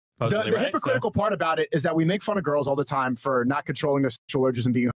The hypocritical part about it is that we make fun of girls all the time for not controlling their sexual urges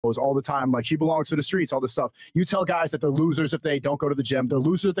and being hoes all the time. Like, she belongs to the streets, all this stuff. You tell guys that they're losers if they don't go to the gym. They're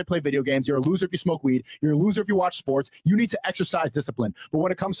losers if they play video games. You're a loser if you smoke weed. You're a loser if you watch sports. You need to exercise discipline. But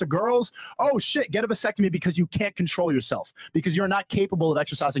when it comes to girls, oh shit, get a vasectomy because you can't control yourself, because you're not capable of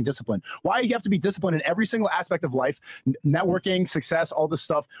exercising discipline. Why do you have to be disciplined in every single aspect of life? Networking, success, all this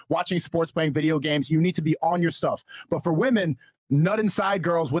stuff, watching sports, playing video games. You need to be on your stuff. But for women, nut inside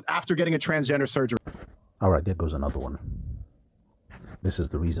girls after getting a transgender surgery. All right, there goes another one. This is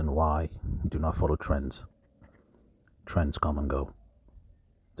the reason why you do not follow trends. Trends come and go.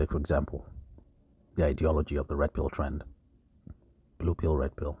 Take, for example, the ideology of the red pill trend. Blue pill,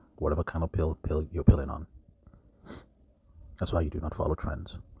 red pill, whatever kind of pill you're pilling on. That's why you do not follow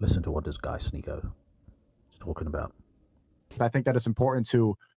trends. Listen to what this guy Sneako is talking about. I think that it's important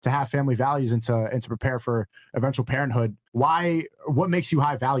to have family values and to prepare for eventual parenthood. What makes you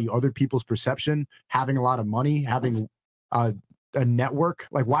high value? Other people's perception, having a lot of money, having a network.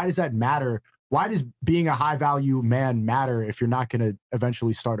 Like, why does that matter? Why does being a high value man matter if you're not going to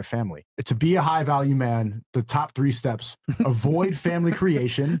eventually start a family? To be a high value man, the top 3 steps: avoid family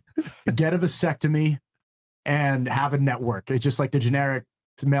creation, get a vasectomy, and have a network. It's just like the generic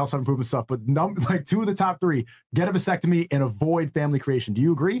male self-improvement stuff, but like 2 of the top 3: get a vasectomy and avoid family creation. Do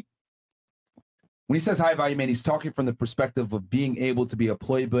you agree? When he says high value man, he's talking from the perspective of being able to be a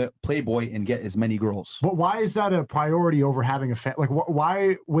playboy and get as many girls. But why is that a priority over having a family? Like,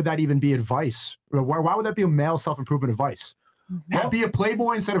 why would that even be advice? Why would that be a male self-improvement advice? Be a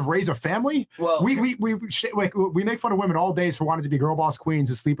playboy instead of raise a family? Well, we make fun of women all day for wanting to be girl boss queens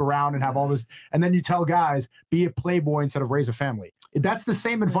and sleep around and have all this, and then you tell guys, be a playboy instead of raise a family. That's the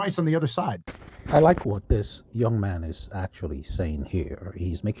same advice on the other side. I like what this young man is actually saying here.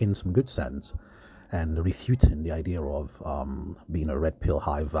 He's making some good sense and refuting the idea of being a red pill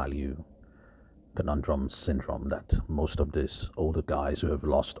high value conundrum syndrome that most of these older guys who have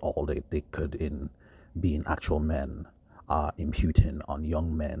lost all they could in being actual men are imputing on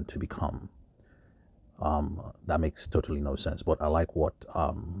young men to become. That makes totally no sense. But I like what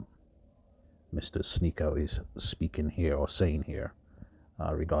Mr. Sneako is speaking here or saying here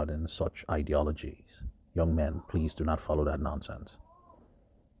regarding such ideologies. Young men, please do not follow that nonsense.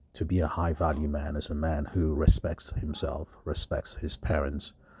 To be a high value man is a man who respects himself, respects his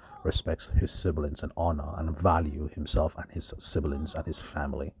parents, respects his siblings, and honor and value himself and his siblings and his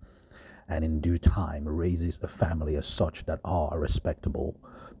family, and in due time raises a family as such that are respectable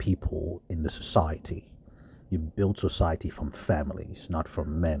people in the society. You build society from families, not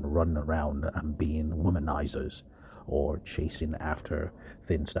from men running around and being womanizers or chasing after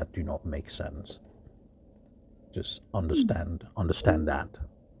things that do not make sense. Just understand that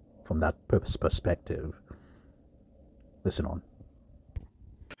from that perspective. Listen on.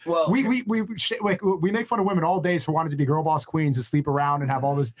 Well, we make fun of women all day for wanting to be girl boss queens and sleep around and have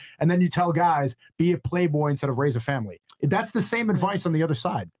all this, and then you tell guys, be a playboy instead of raise a family. That's the same advice on the other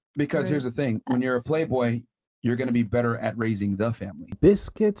side. Because here's the thing: when you're a playboy, you're going to be better at raising the family.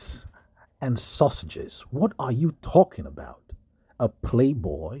 Biscuits and sausages. What are you talking about? A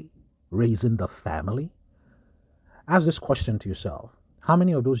playboy raising the family? Ask this question to yourself. How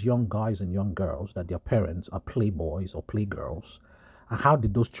many of those young guys and young girls that their parents are playboys or playgirls, and how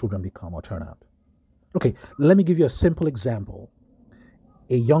did those children become or turn out? Okay, let me give you a simple example.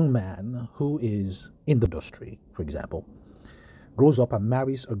 A young man who is in the industry, for example, grows up and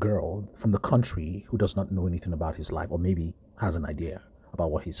marries a girl from the country who does not know anything about his life, or maybe has an idea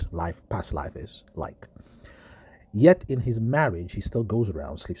about what his past life is like. Yet in his marriage, he still goes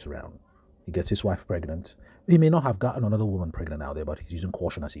around, sleeps around. He gets his wife pregnant. He may not have gotten another woman pregnant out there, but he's using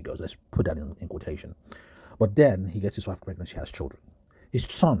caution as he goes. Let's put that in quotation. But then he gets his wife pregnant, she has children. His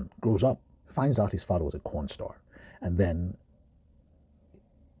son grows up, finds out his father was a corn star, and then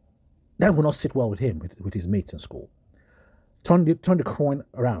that will not sit well with him, with his mates in school. Turn the coin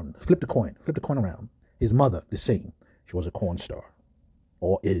around, flip the coin around. His mother, the same. She was a corn star,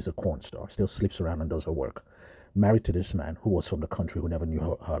 or is a corn star, still sleeps around and does her work. Married to this man who was from the country, who never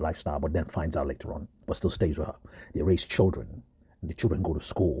knew her lifestyle, but then finds out later on, but still stays with her. They raise children, and the children go to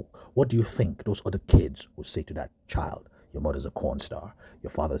school. What do you think those other kids would say to that child? Your mother's a corn star,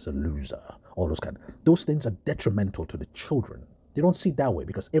 your father's a loser, all those things are detrimental to the children. They don't see it that way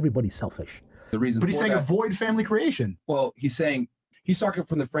because everybody's selfish. The reason, but he's saying avoid family creation. Well, he's talking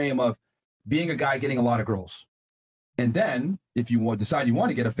from the frame of being a guy getting a lot of girls. And then if you decide you want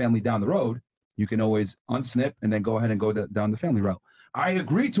to get a family down the road, you can always unsnip and then go ahead and go down the family route. I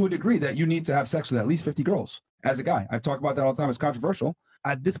agree to a degree that you need to have sex with at least 50 girls as a guy. I've talked about that all the time. It's controversial.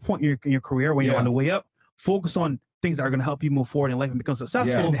 At this point in your career, when you're on the way up, focus on things that are going to help you move forward in life and become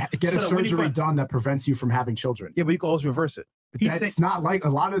successful. And get a surgery done that prevents you from having children. Yeah, but you can always reverse it. That's not like a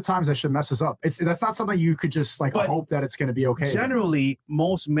lot of the times that shit messes up. That's not something you could just like hope that it's going to be okay. Generally,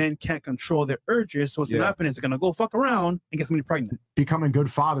 most men can't control their urges. So what's going to happen is they're going to go fuck around and get somebody pregnant. Becoming good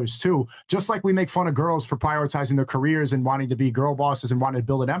fathers too. Just like we make fun of girls for prioritizing their careers and wanting to be girl bosses and wanting to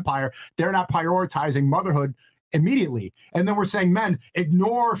build an empire, they're not prioritizing motherhood immediately. And then we're saying, men,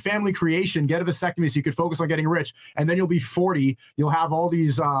 ignore family creation, get a vasectomy so you could focus on getting rich. And then you'll be 40. You'll have all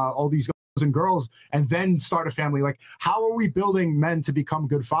these and girls and then start a family. Like, how are we building men to become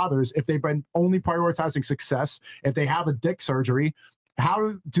good fathers if they've been only prioritizing success? If they have a dick surgery,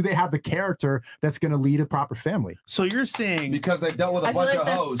 how do they have the character that's going to lead a proper family? So you're saying because they've dealt with a bunch of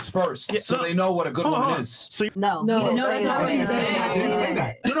hoes first, so they know what a good woman is. So no, that's not what he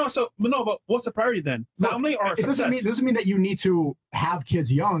said. But what's the priority then? Family or success? It doesn't mean that you need to have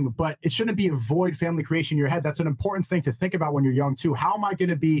kids young, but it shouldn't be avoid family creation in your head. That's an important thing to think about when you're young too. How am I going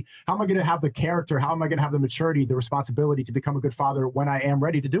to have the character? How am I going to have the maturity, the responsibility to become a good father when I am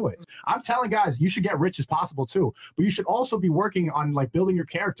ready to do it? I'm telling guys, you should get rich as possible too, but you should also be working on like building your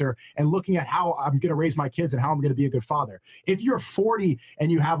character and looking at how I'm going to raise my kids and how I'm going to be a good father. If you're 40 and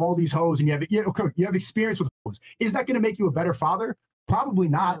you have all these hoes and you have experience with hoes, is that going to make you a better father? Probably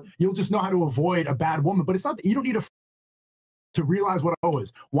not. You'll just know how to avoid a bad woman, but it's not that you don't need to realize what a hoe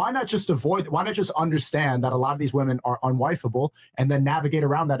is. Why not just understand that a lot of these women are unwifeable and then navigate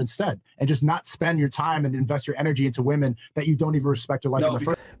around that instead and just not spend your time and invest your energy into women that you don't even respect or like in the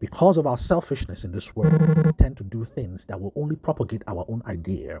first. Because of our selfishness in this world, we tend to do things that will only propagate our own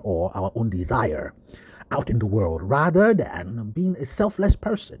idea or our own desire out in the world, rather than being a selfless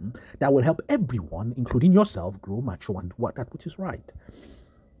person that will help everyone, including yourself, grow mature and what that which is right.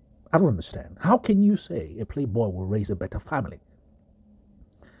 I don't understand. How can you say a playboy will raise a better family?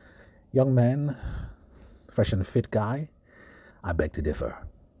 Young man, fresh and fit guy, I beg to differ.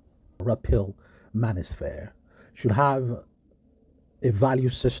 RedPill Manosphere should have a value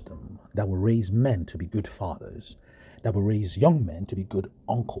system that will raise men to be good fathers, that will raise young men to be good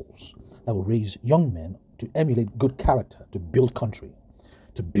uncles, that will raise young men to emulate good character, to build country,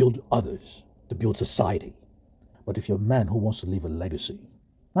 to build others, to build society. But if you're a man who wants to leave a legacy,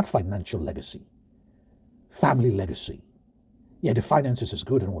 not financial legacy, family legacy. Yeah, the finances is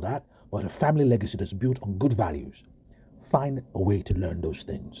good and all that, but a family legacy that's built on good values. Find a way to learn those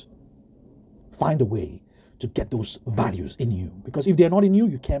things. Find a way to get those values in you. Because if they're not in you,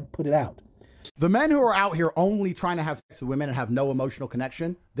 you can't put it out. The men who are out here only trying to have sex with women and have no emotional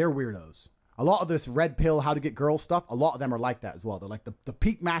connection, they're weirdos. A lot of this red pill, how to get girls stuff, a lot of them are like that as well. They're like the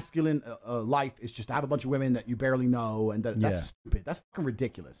peak masculine life is just to have a bunch of women that you barely know, and that's stupid. That's fucking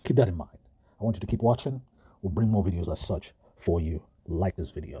ridiculous. Keep that in mind. I want you to keep watching. We'll bring more videos as such for you. Like this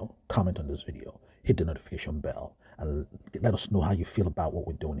video, comment on this video, hit the notification bell, and let us know how you feel about what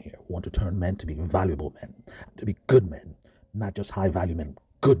we're doing here. We want to turn men to be valuable men, to be good men, not just high value men,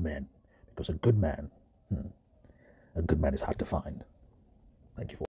 good men. Because a good man is hard to find. Thank you for